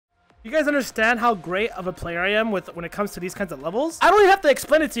You guys understand how great of a player I am when it comes to these kinds of levels? I don't even have to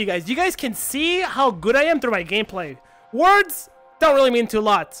explain it to you guys. You guys can see how good I am through my gameplay. Words don't really mean too a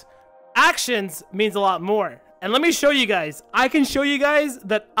lot. Actions means a lot more. And let me show you guys. I can show you guys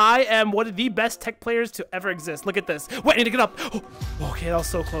that I am one of the best tech players to ever exist. Look at this. Wait, I need to get up. Oh, okay, that was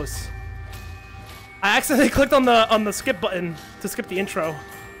so close. I accidentally clicked on the skip button to skip the intro.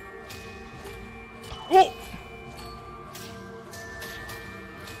 Oh!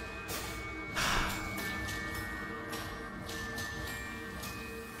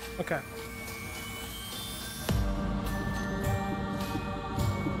 Okay.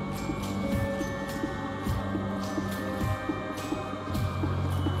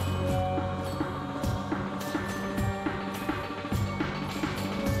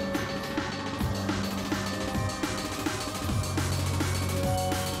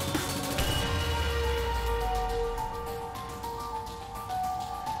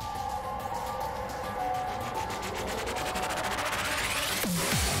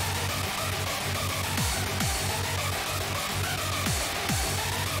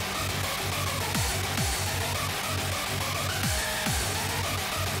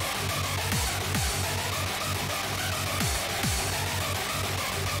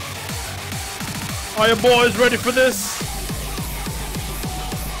 Are you boys ready for this?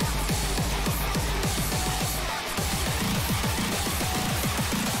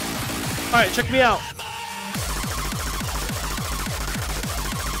 Alright, check me out.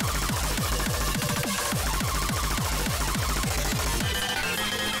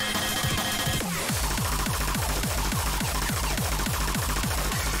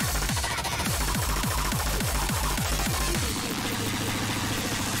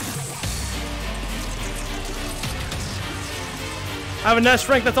 I have a nest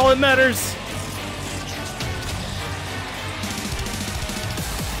rank, that's all that matters.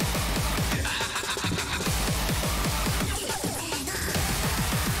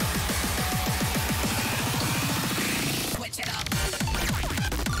 Switch it up.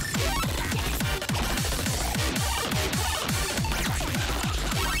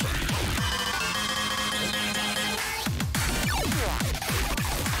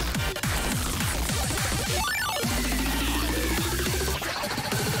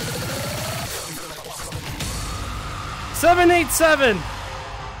 Seven, 8, 7.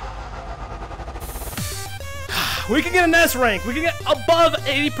 We can get an S rank. We can get above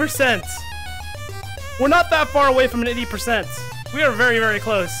 80%. We're not that far away from an 80%. We are very, very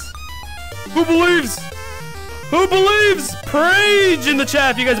close. Who believes? Who believes? Rage in the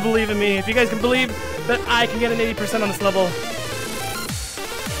chat if you guys believe in me. If you guys can believe that I can get an 80% on this level.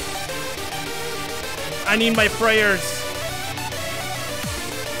 I need my prayers.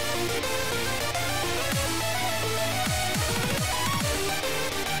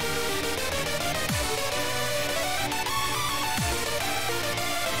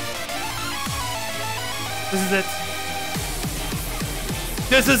 This is it.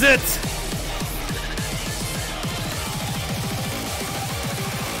 This is it.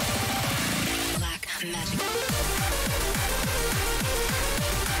 Black magic.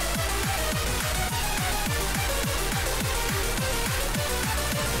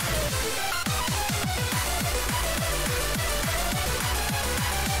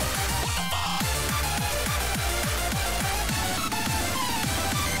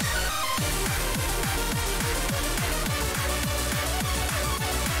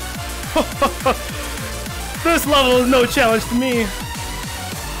 This level is no challenge to me.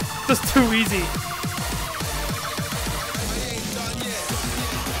 Just too easy.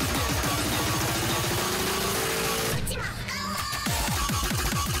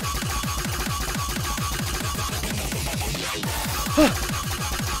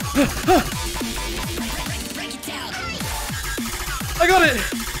 I got it!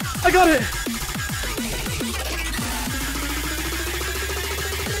 I got it!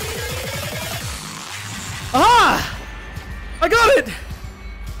 Ah! I got it!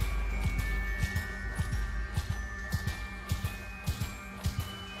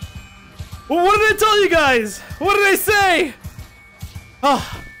 Well, what did I tell you guys? What did I say?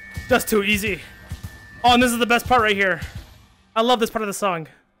 Oh, just too easy. Oh, and this is the best part right here. I love this part of the song.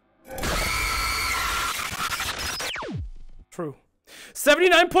 True.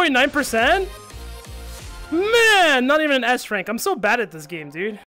 79.9%? Man, not even an S rank. I'm so bad at this game, dude.